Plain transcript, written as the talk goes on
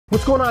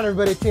What's going on,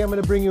 everybody? Today I'm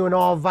going to bring you an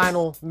all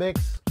vinyl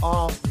mix,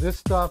 all this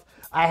stuff.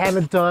 I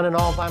haven't done an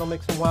all vinyl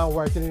mix in a while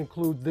where I didn't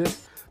include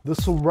this, the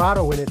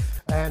Serato in it,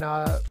 and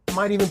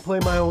might even play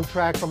my own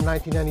track from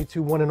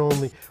 1992, One and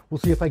Only. We'll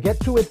see if I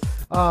get to it.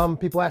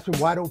 People ask me,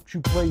 why don't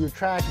you play your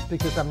track? It's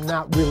because I'm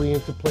not really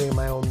into playing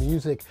my own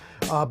music.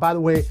 By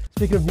the way,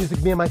 speaking of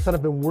music, me and my son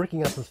have been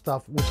working on some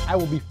stuff, which I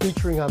will be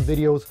featuring on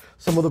videos,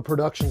 some of the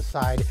production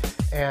side,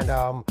 and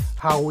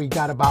how we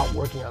got about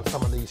working on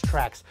some of these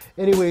tracks.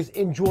 Anyways,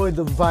 enjoy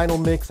the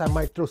vinyl mix. I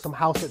might throw some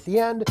house at the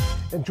end.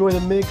 Enjoy the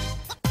mix.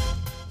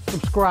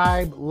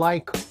 Subscribe,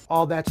 like,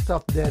 all that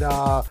stuff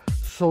that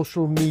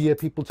social media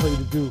people tell you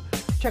to do.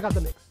 Check out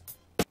the mix.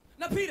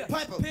 Now Peter,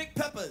 Piper, pick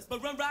peppers,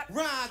 but run rock,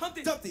 rhyme,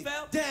 Humpty, Dumpty,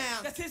 fell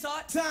down, that's his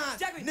heart, time,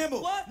 Jackman,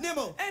 nimble, what?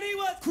 nimble, and he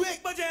was quick,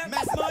 but jam,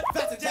 mass mud,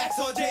 faster, Jack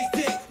saw Jay's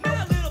dick.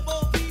 Now little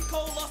Bo Peep,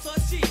 Cole lost her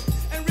sheep,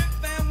 and Rip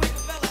Van Winkle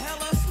fell a hell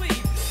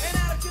asleep. And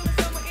out of chilling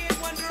summer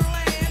in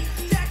Wonderland,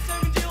 Jack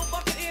serving Jill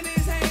bucket in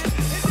his hand. And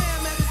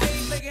Sam at the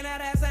stage making out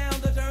that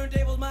sound, the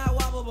turntables might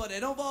wobble, but they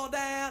don't fall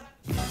down.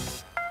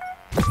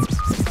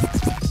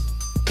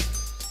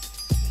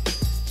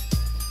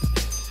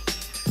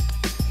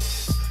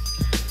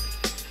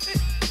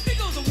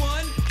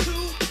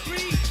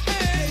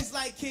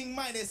 King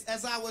Midas,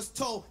 as I was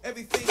told,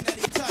 everything that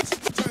he touched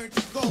turned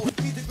to gold.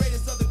 He's the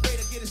greatest of the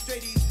great, get it straight,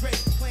 he's great.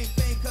 Plain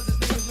fame, cause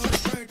his name is known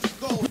as turn to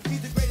gold.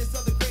 He's the greatest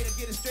of the great,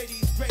 get it straight,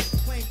 he's great.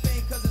 Plain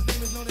fame, cause his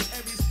name is known as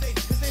every state.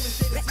 His name is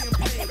Jada, see him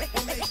play,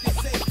 what makes me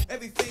say,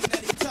 everything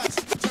that he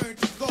touched turned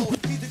to gold.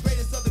 He's the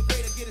greatest of the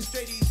great, get it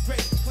straight, he's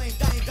great. Plain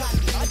fame, got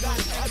it, I got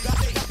it, I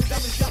got it. His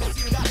name is Jada,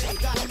 see him play,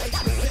 gotta make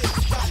me say,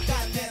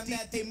 goddamn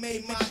that they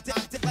made my damn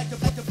like the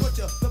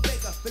butcher, the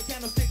baker, the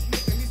candlestick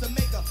maker. He's a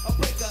maker, a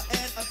breaker,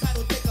 and a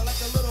title taker.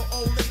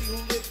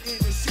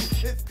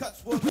 If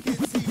cuts were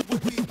kids, he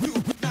would be you.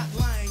 Not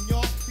lying,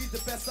 y'all. He's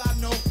the best I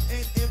know.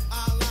 And if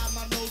I lie,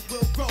 my nose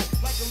will grow.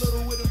 Like a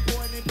little wooden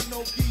boy named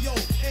Pinocchio.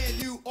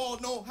 And you all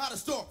know how the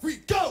story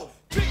go.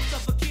 Tricks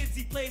up for kids,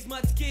 he plays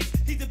much kids.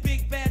 He's the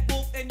big bad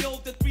wolf, and yo,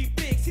 the three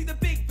pigs. He's the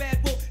big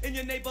bad wolf in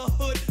your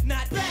neighborhood.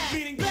 Not bad,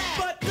 meaning bad,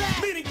 but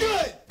bad, meaning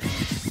good.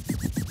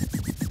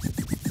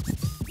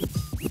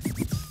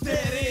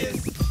 There it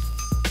is.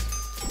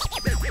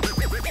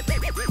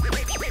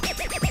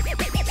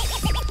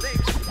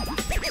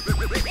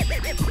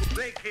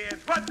 Hey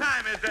kids, what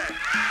time is it?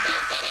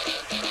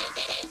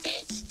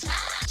 It's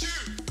time to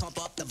pump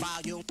up the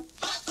volume.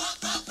 Pump it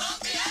up.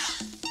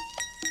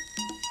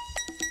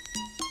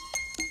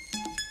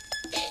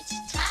 It's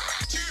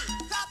time to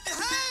clap your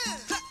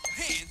hands. Clap your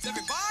hands,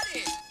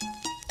 everybody.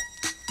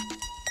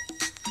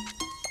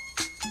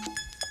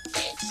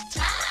 It's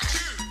time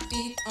to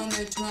beat on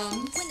the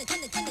drums. When the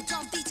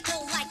drum beats go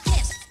like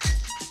this.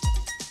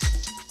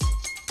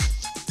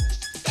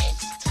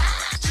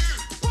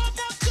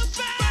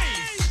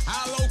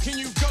 Can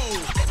you go?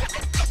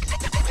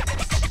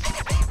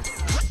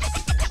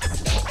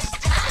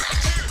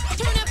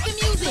 Turn up the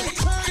music.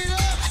 Turn it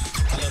up.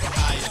 A little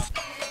higher.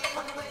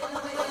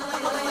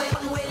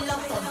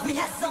 We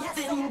have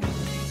something.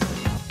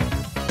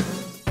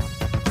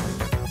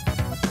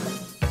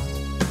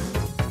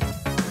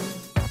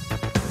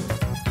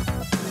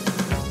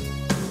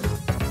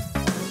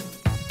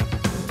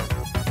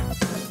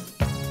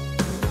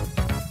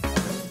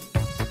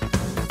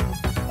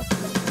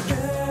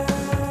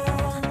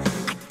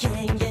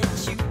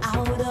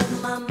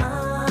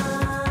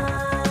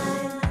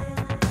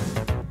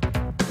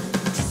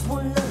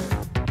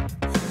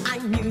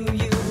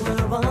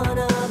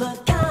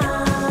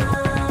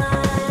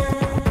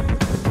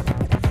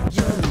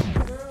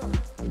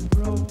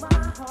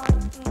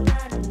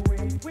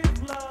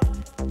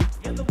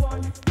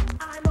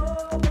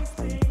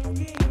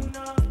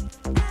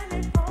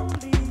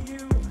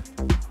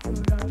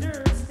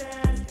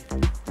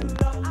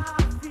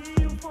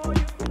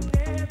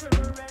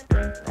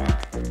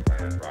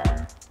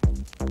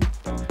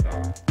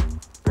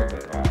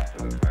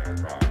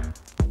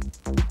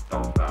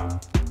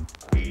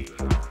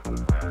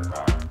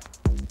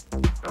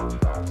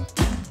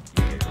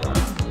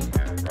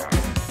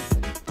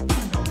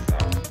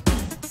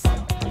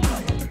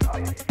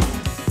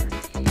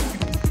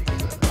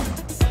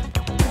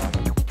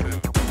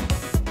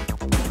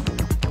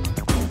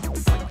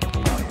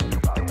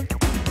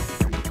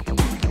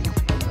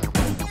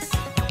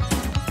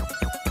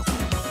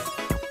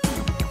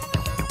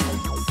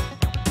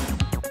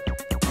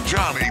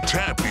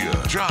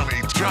 Johnny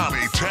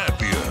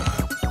Tapia.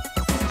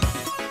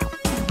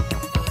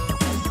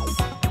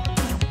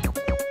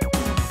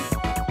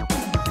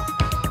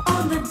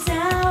 On the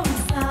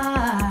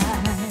downside,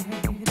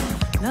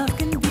 love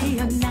can be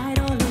a night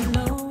all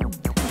alone,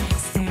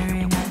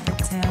 staring at the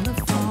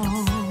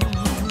telephone.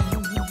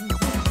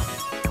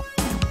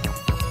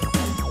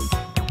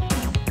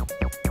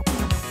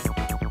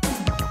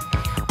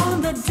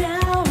 On the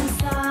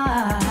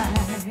downside,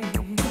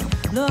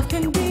 love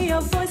can be a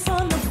voice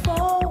on the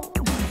phone,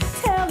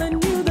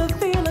 telling you the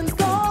feeling's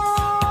gone.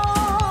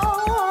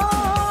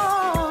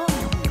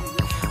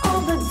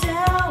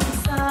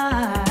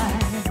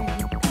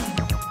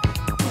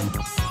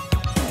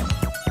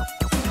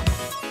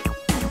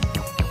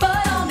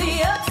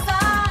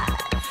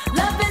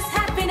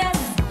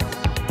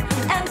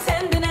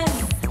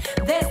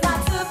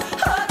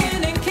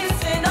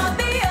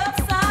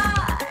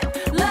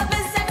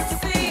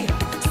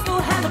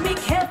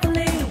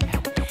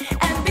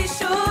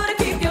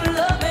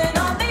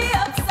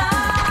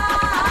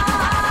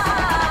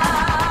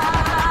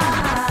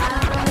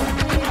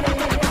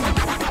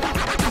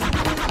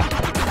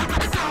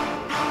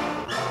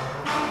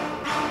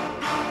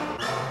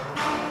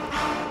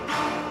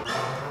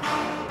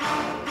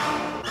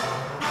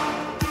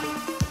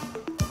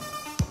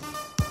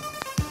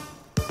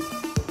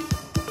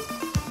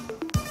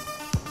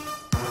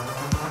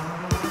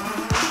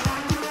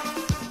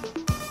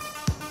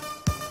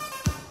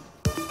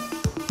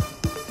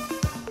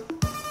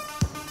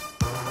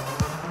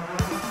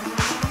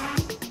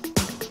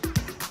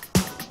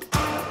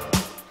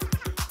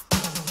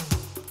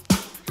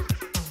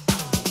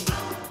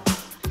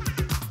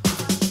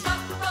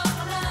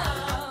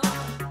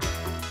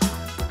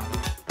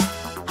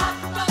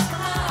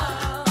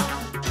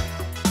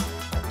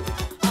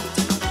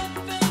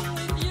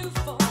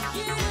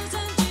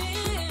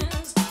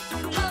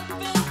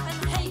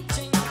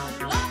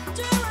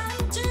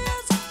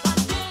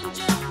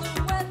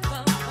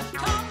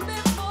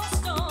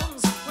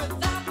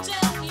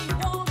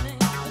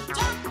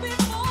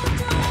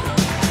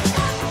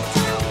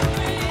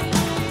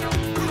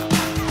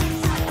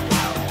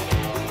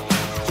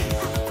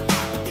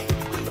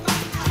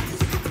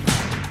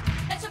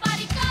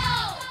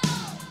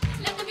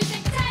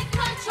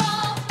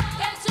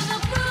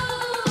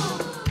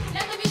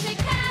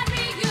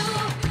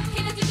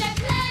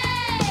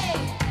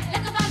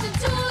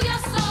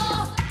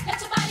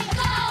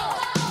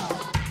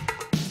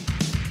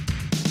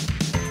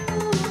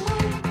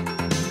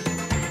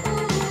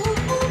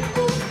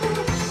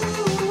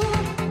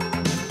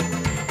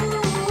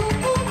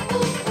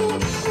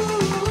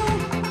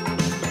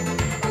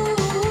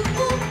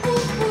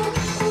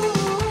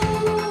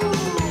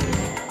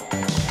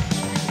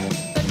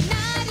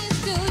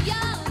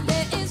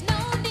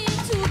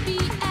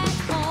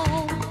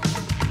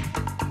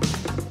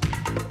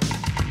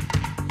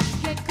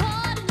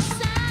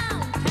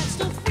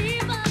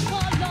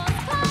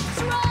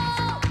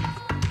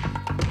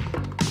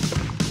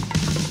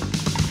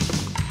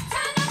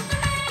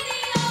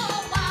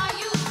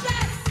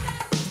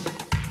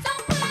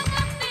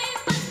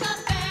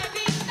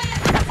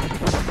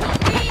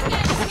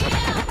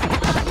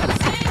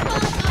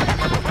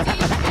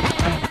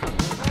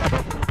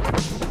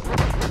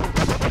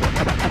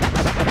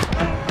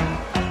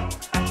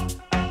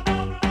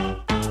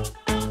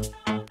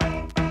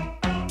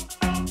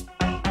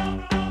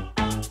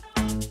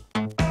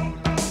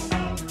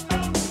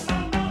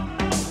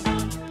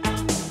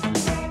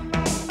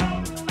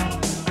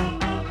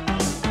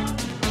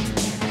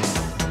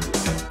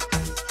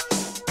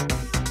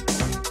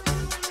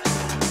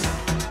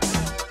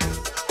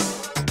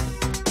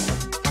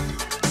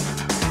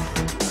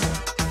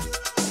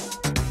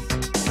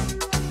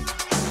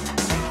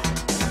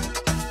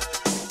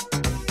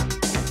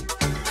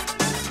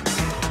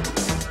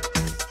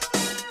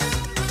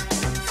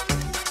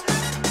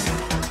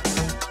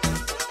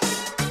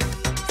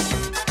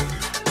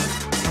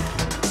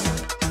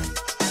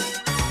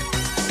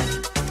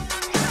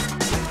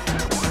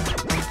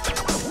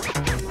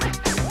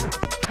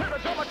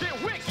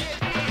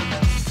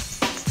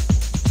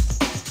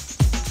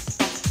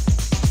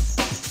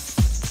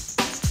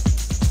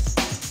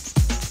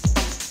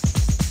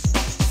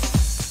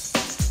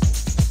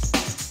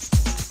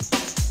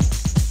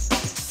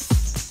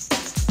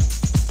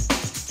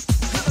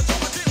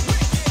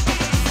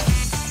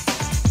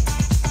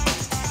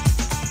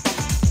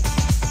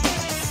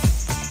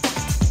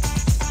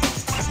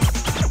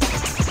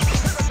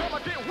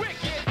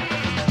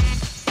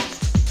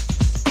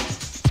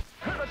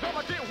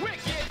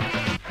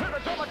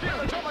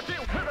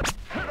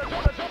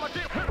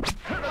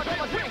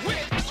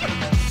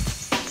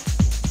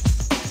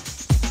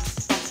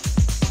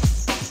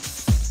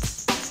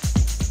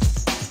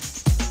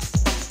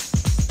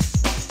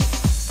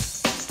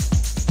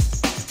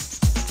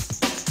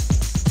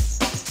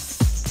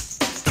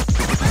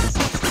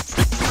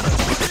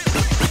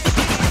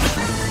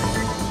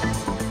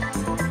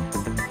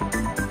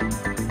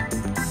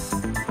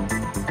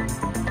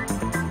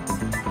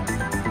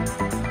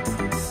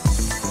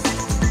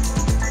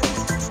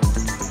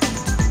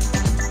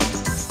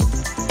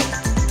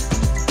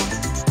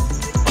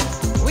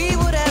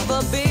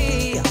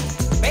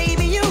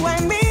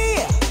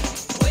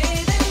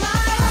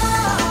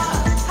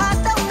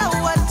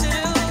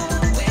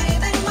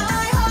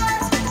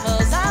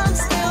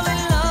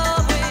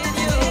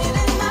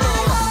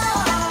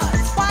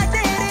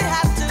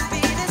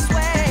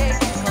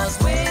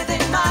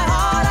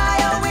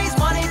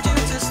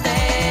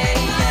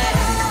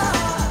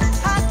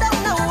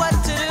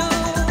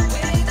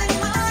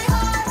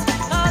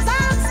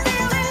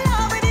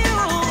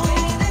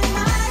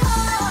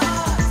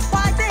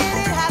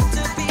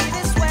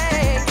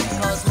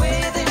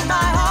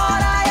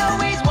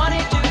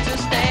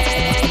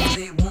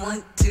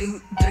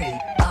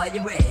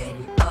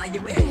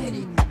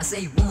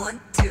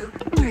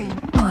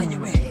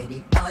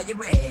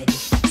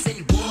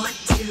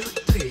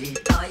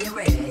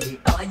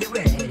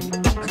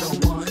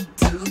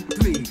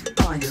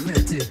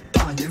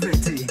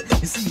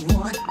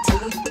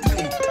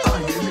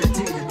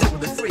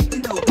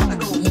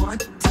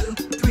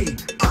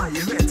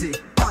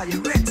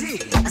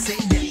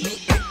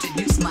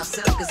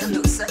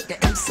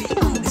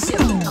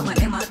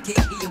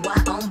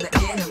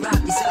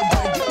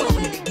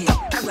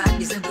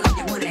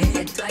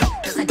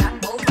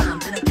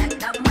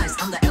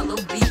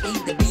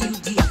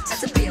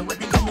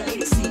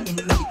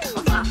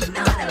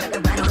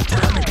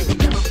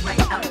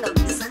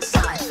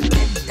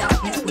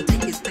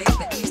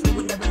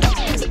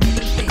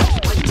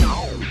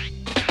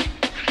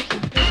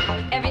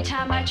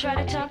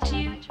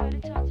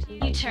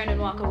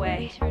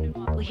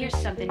 Here's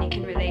something you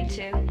can relate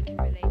to.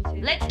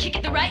 Let's kick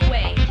it the right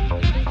way.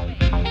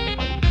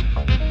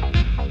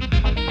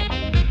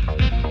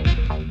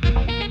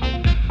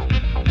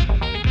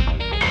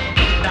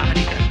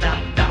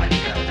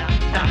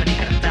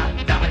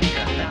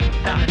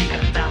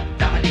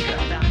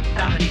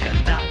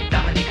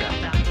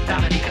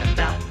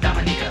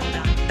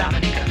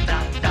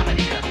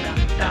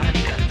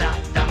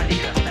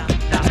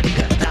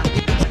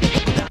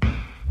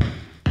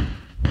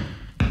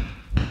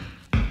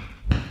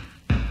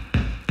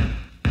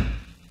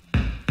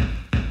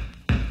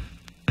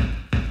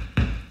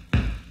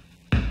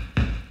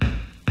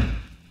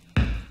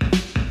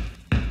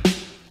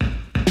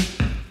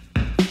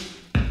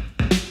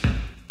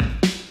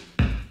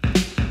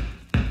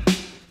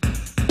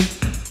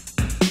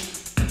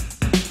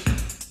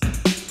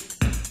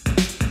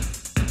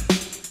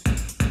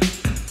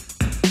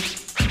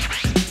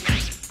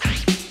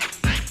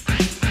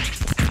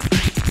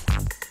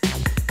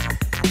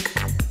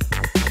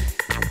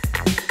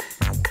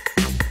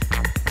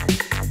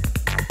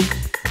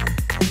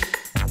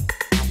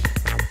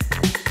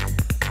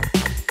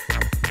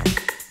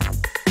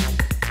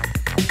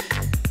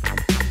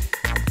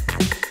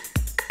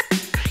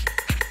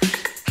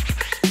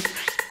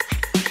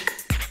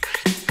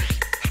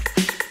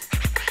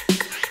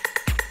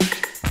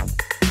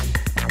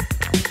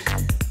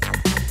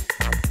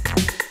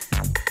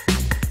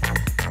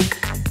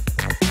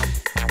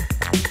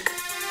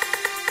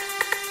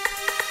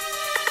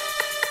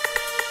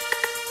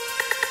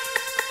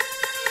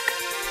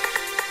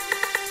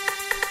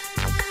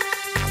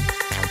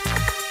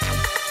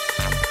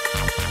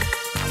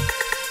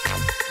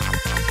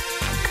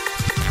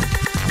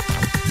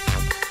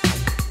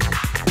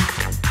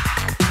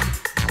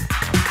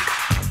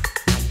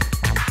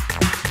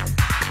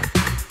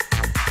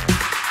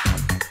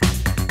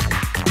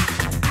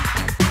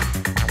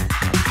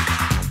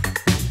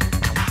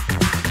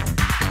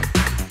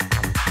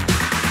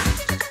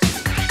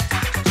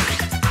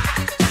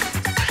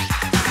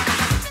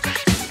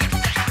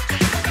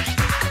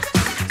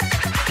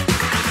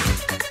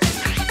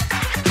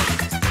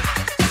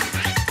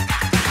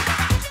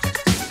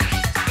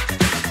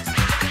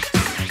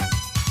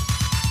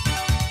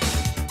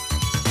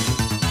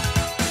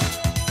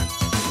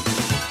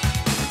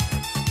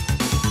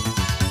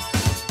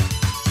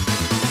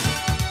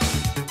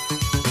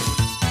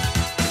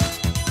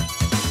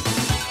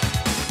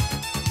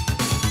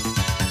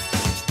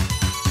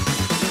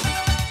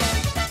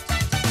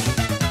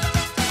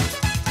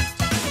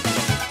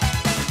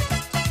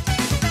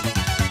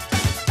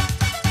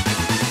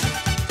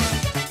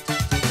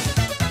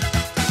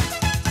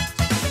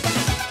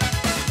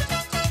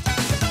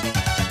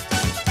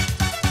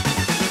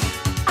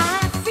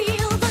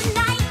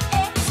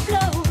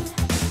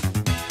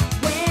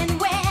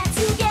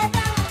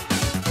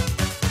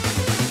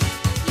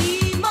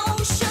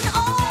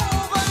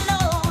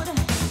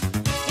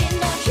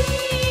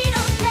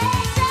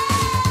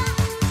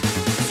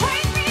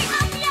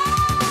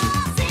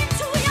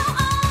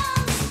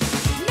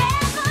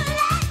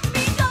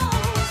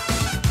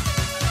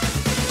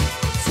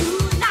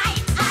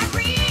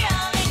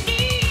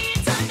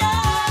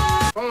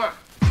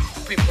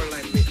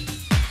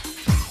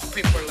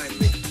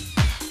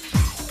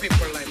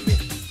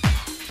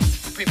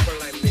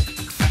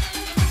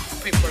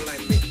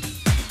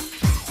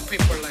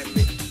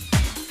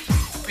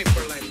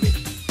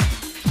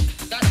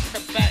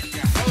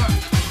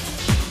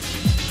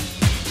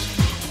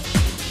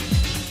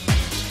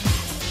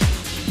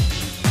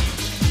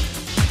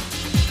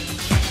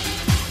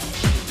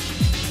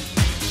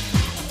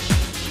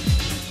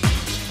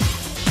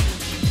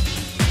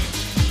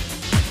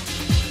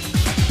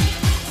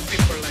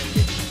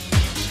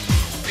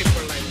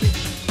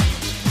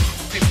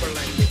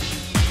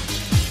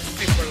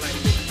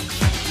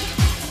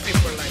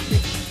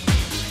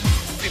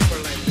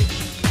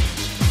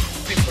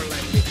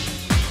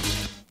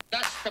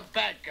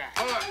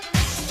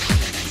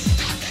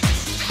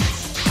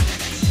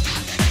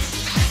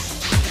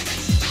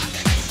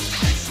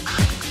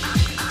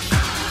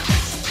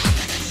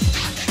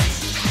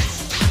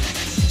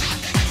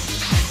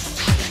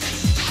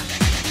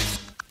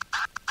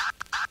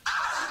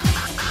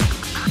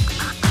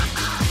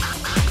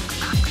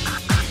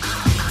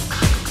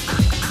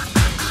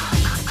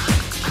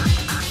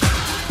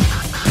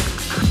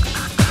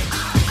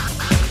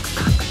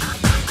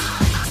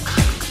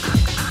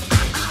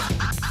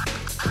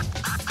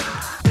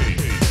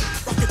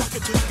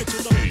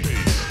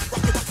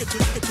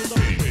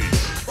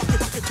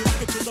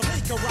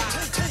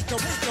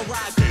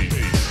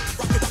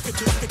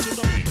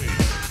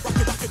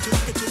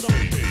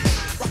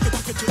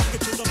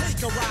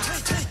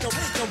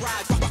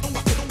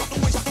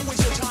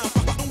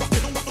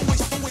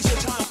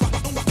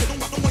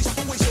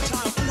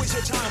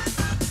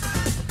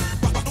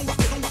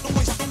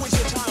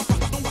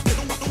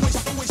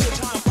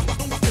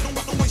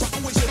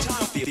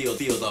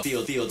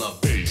 Feel the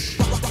bass.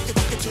 Feel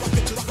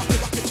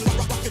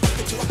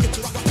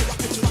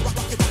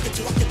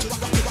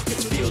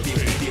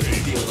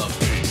the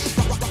bass.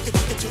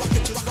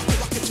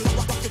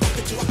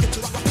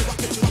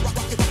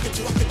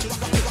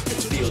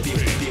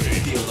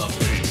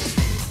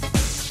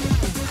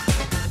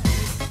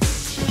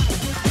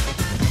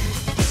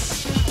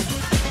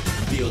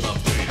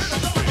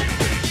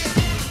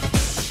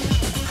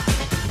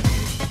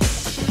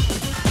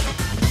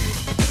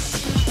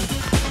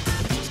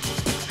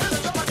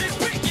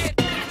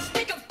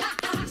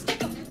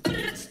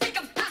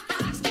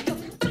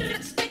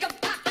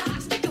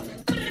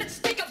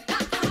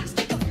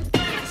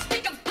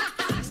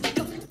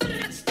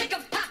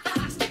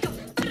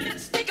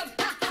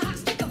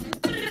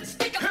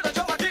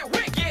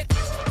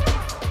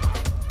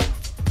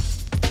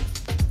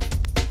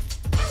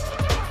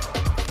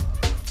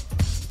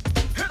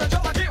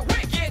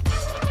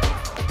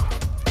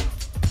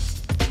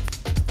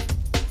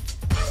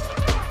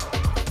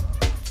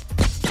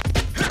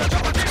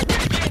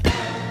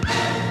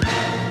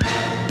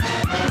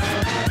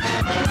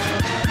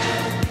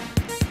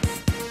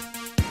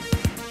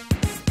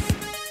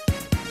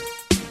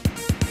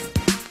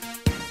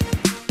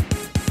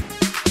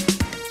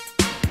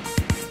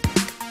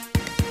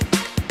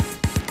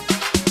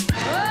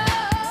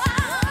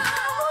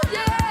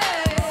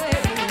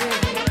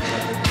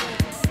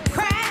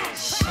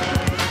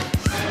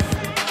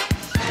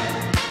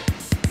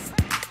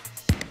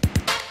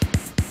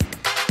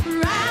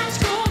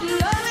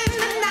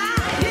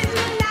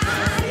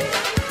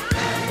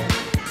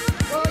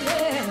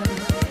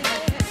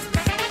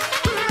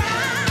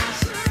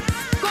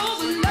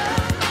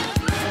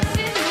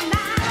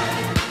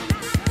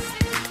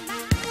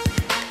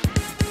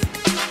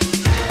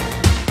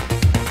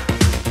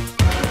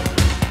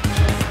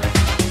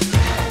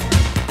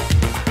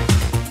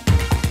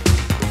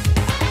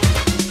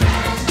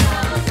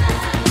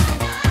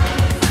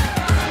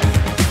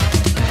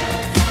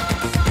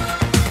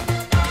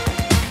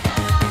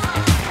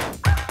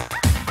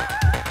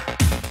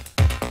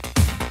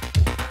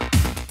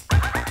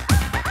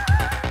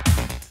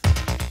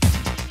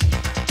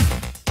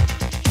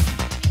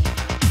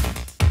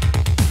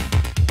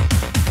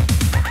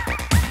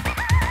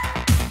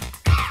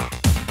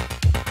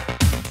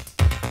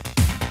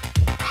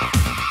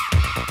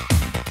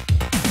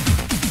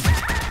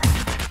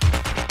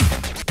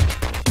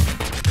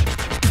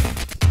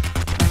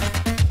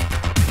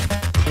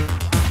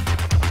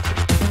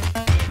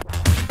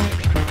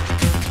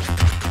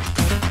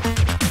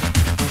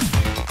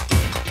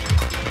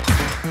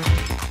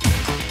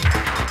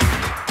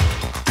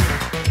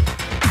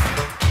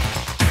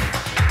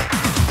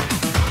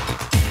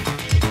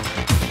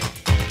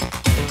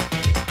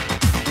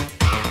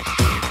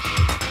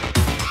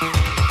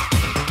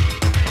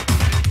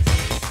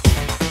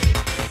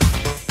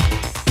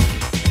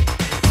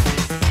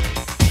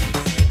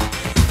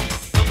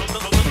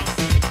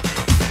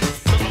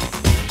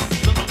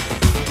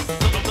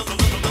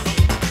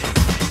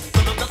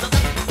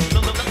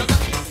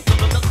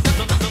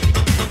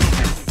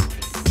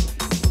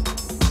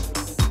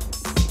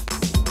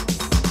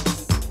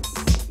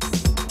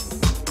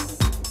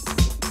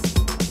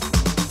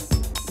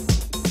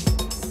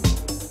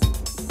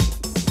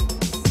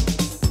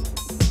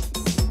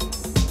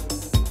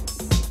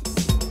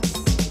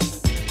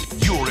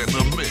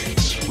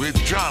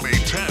 Johnny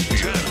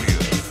Tapia.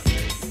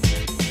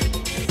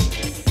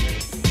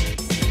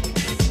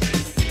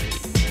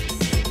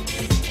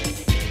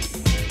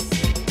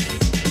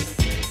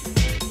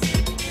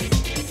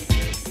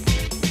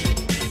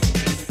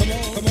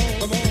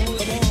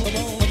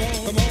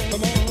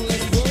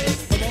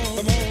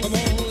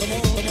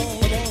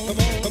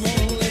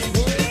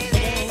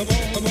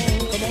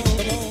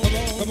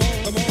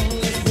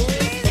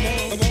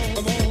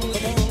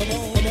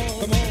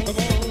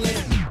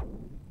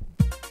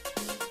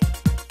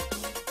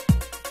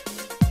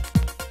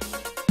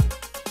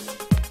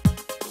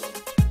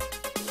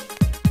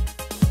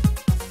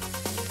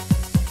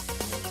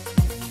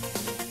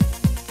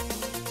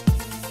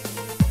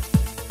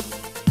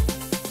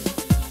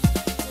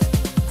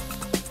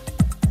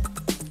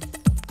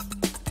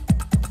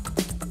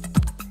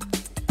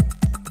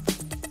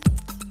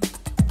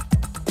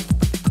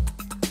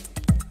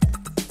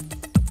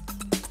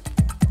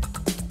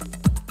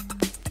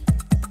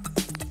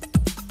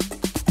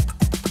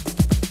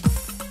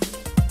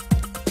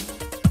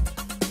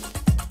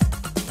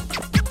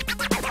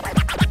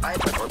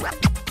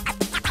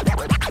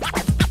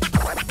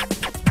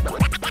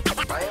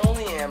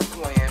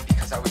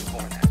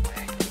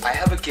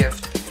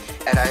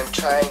 And I am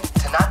trying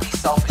to not be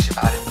selfish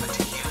about it, but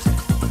to use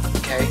it,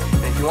 okay?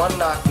 And if you want to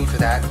knock me for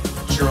that,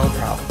 it's your own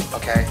problem,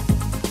 okay?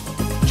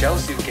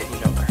 Jealousy will get you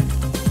nowhere.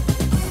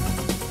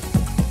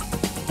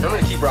 And I'm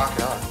gonna keep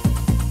rocking on.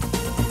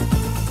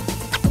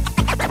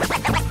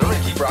 I'm gonna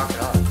keep rocking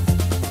on.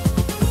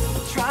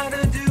 Trying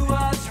to do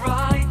what's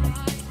right,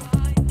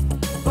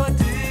 but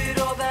did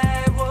all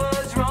that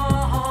was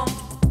wrong.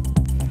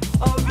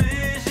 A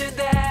vision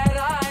that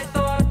I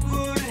thought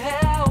would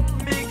help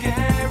me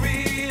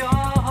carry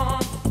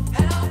on.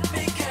 Help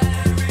me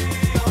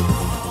carry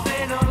on.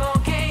 Then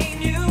along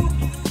came you,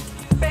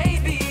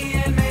 baby,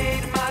 and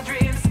made my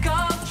dreams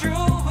come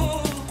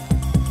true.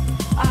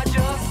 I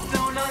just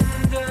don't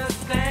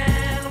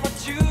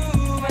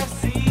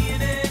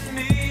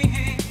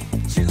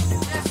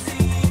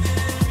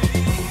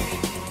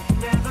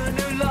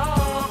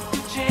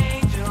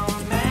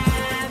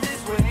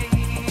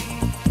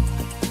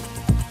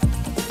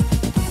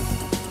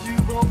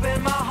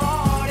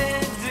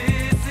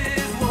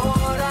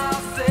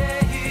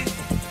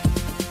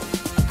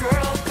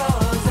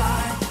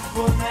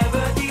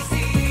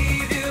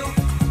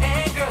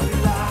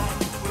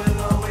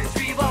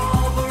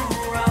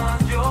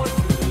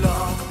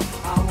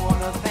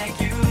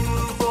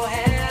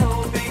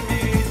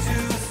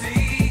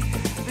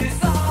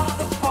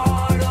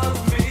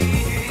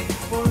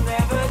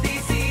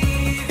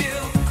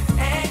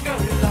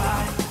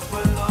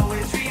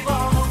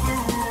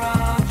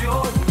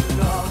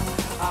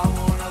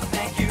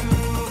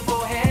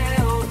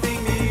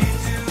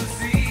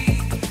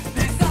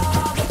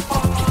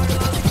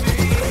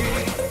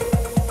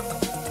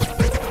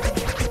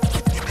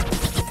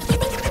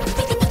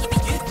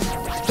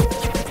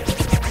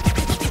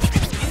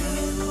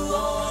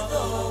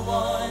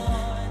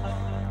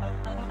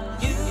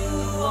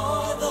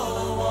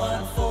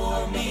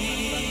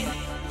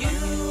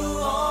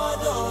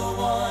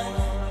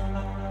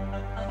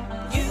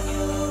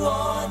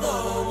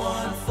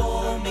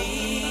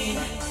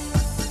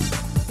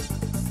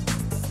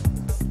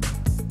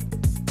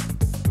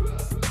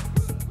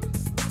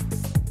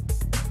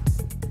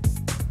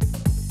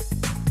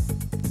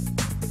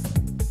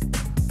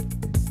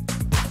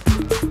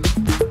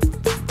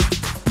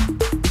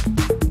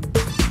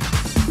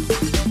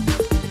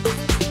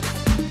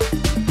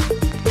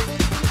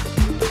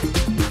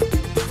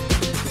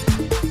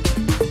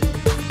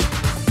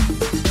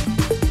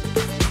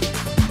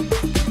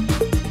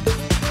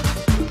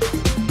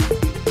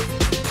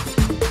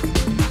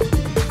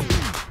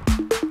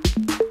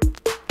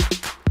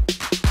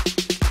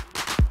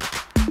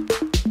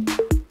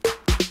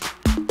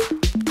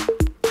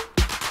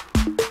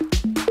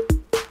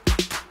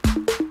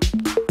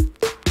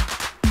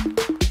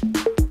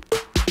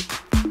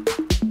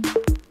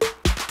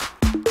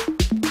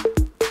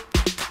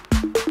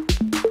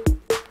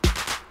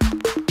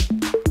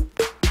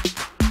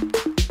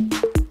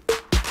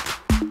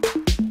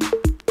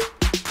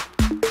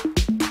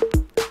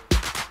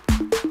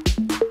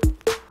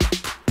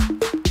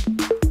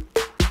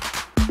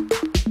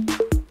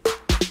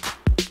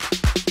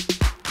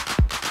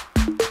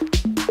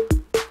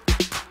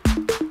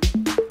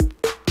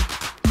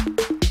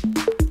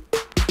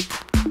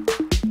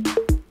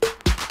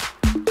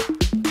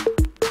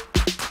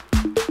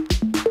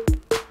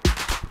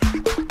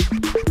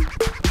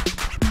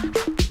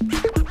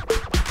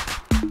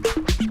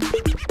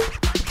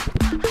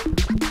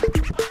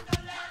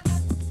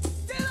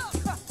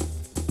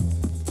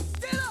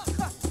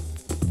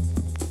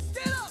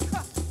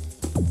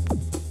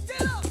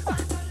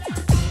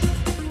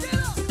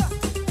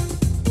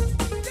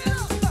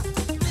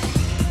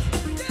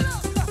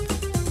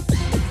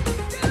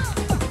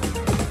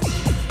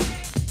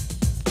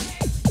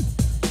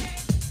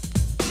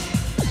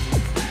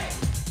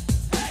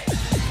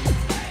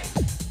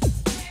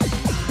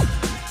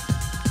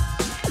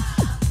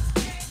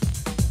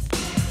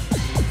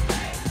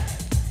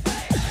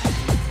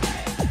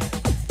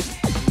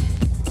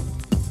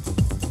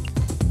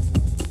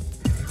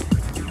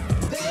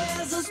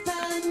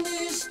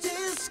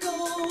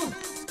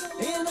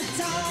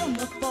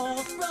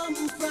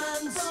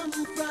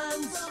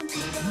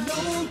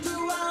known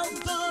throughout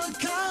the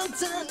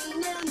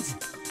continent,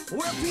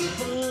 where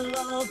people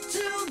love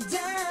to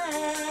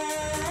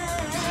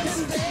dance.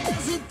 And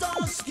there's a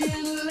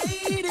dark-skinned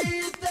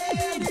lady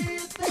there.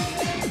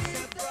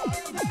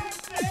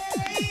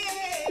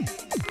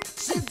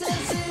 She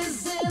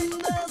dances in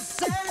the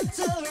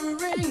center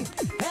ring,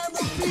 and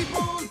the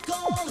people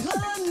call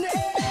her name.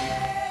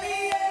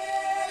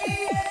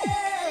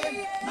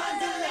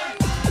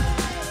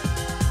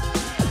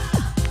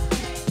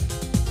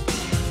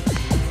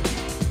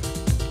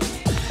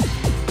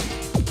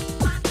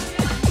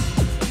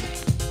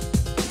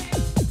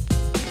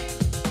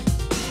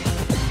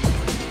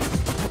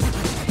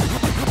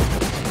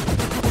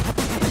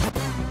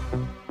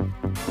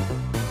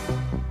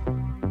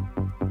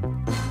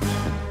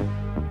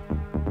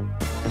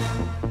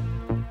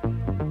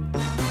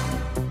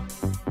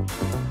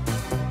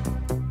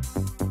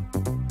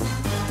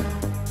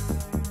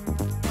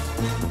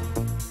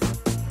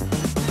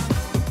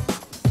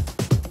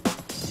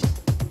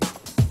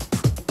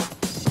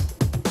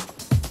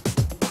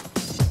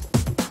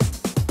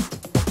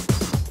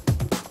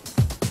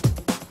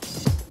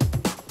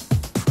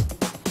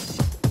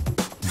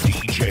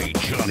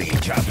 D.J.Johnny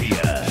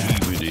Tapia,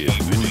 keeping it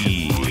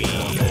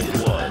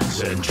real. Ones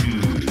and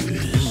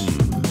twos.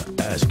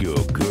 Ask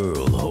your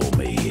girl,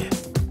 homie.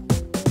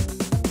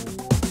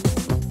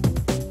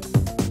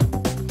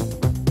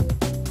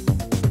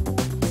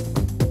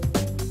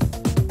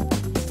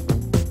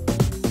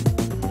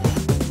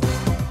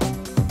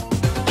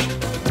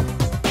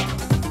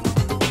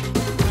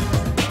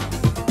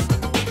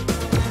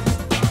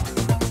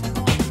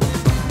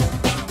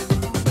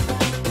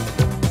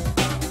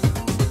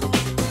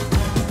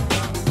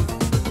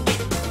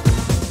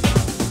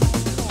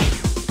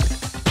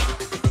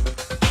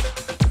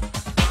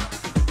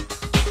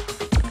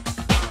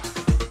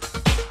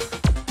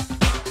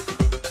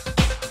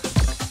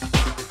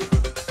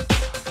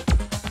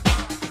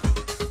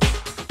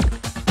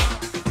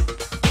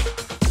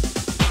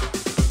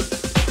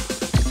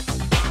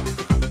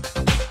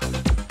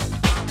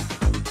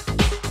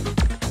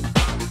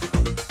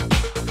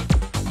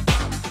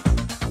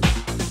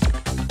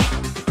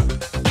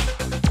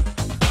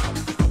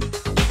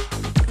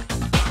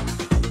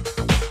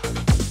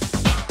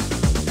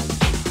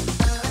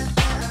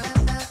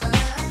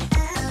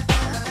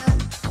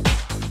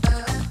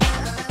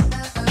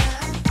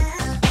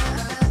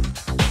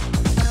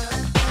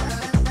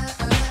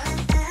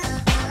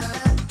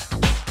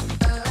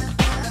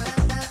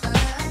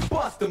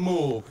 The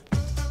move.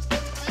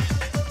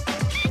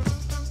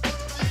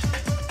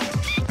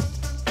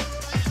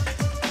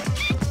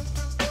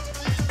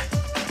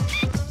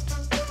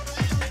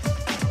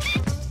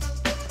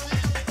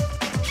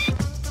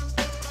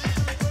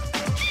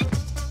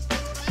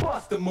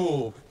 Bust the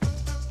move.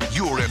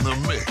 You're in the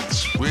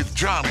mix with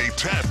Johnny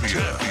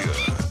Tapia.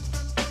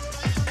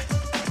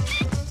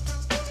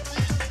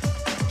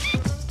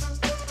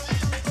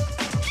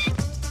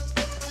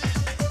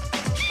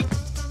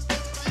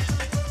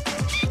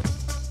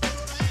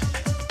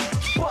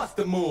 Bust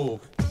the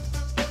move.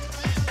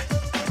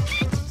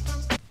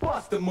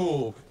 Bust the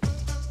move.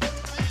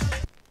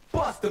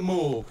 Bust the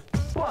move.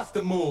 Bust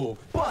the move.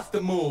 Bust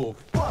the move.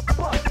 Bust the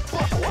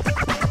move.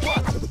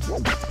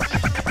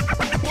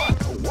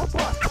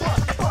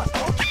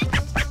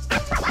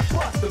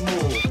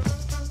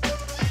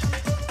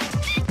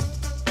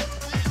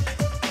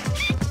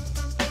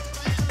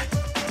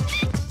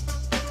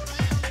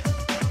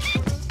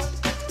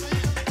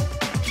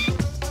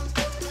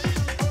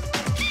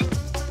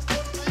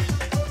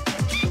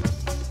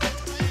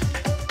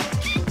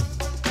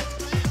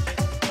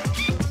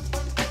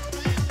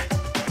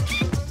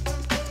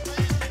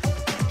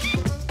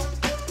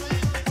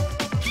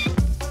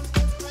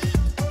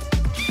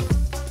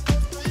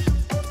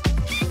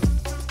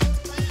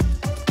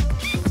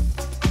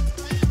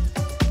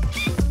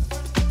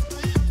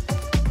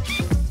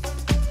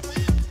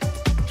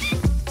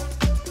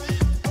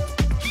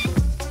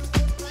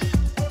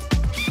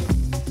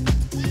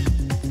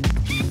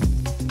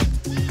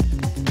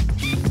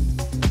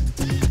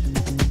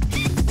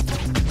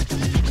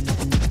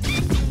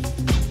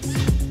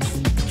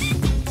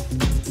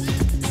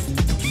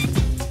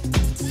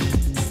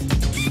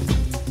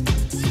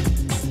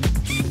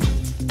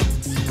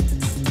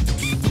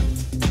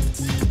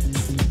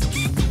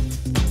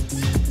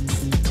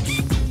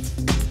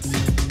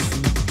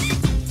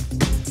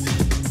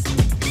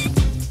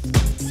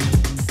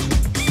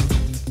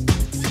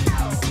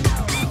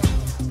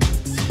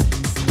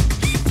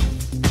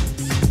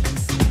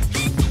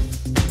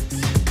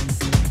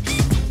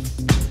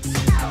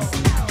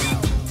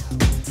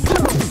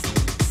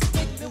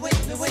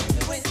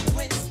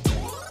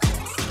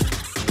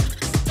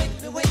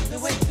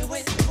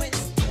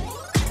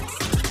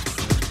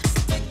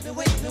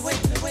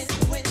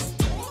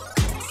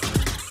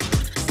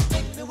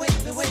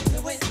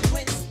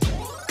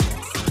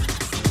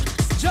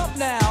 Jump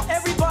now,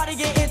 everybody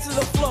get into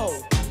the flow.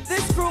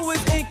 This crew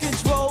is in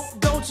control,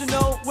 don't you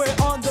know we're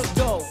on the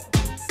go.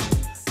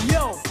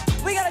 Yo,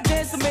 we gotta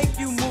dance to make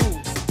you move.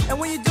 And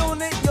when you're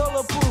doing it, you'll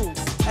approve.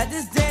 And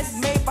this dance is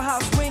made for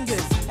house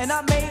swingers, and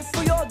not made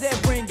for your dead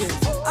bringers.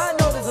 I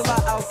know there's a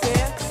lot out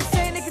there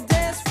saying they can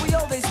dance for yo,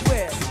 they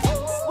swear.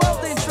 Well,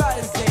 then try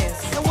this dance.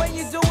 And when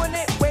you're doing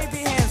it, wave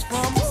your hands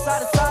from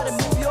side to side and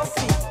move your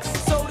feet.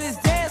 So this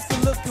dance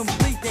can look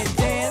complete. Then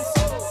dance,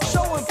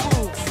 show and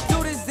prove.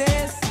 Do this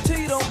dance till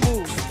you don't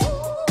move.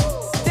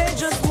 Then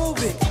just move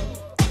it.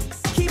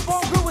 Keep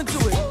on grooving to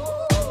it.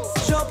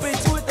 Jump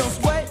into it, don't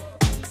sweat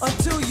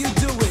until you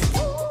do it.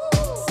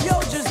 Yo,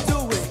 just do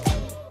it,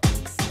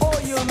 or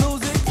you'll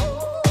lose it.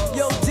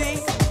 Yo, D,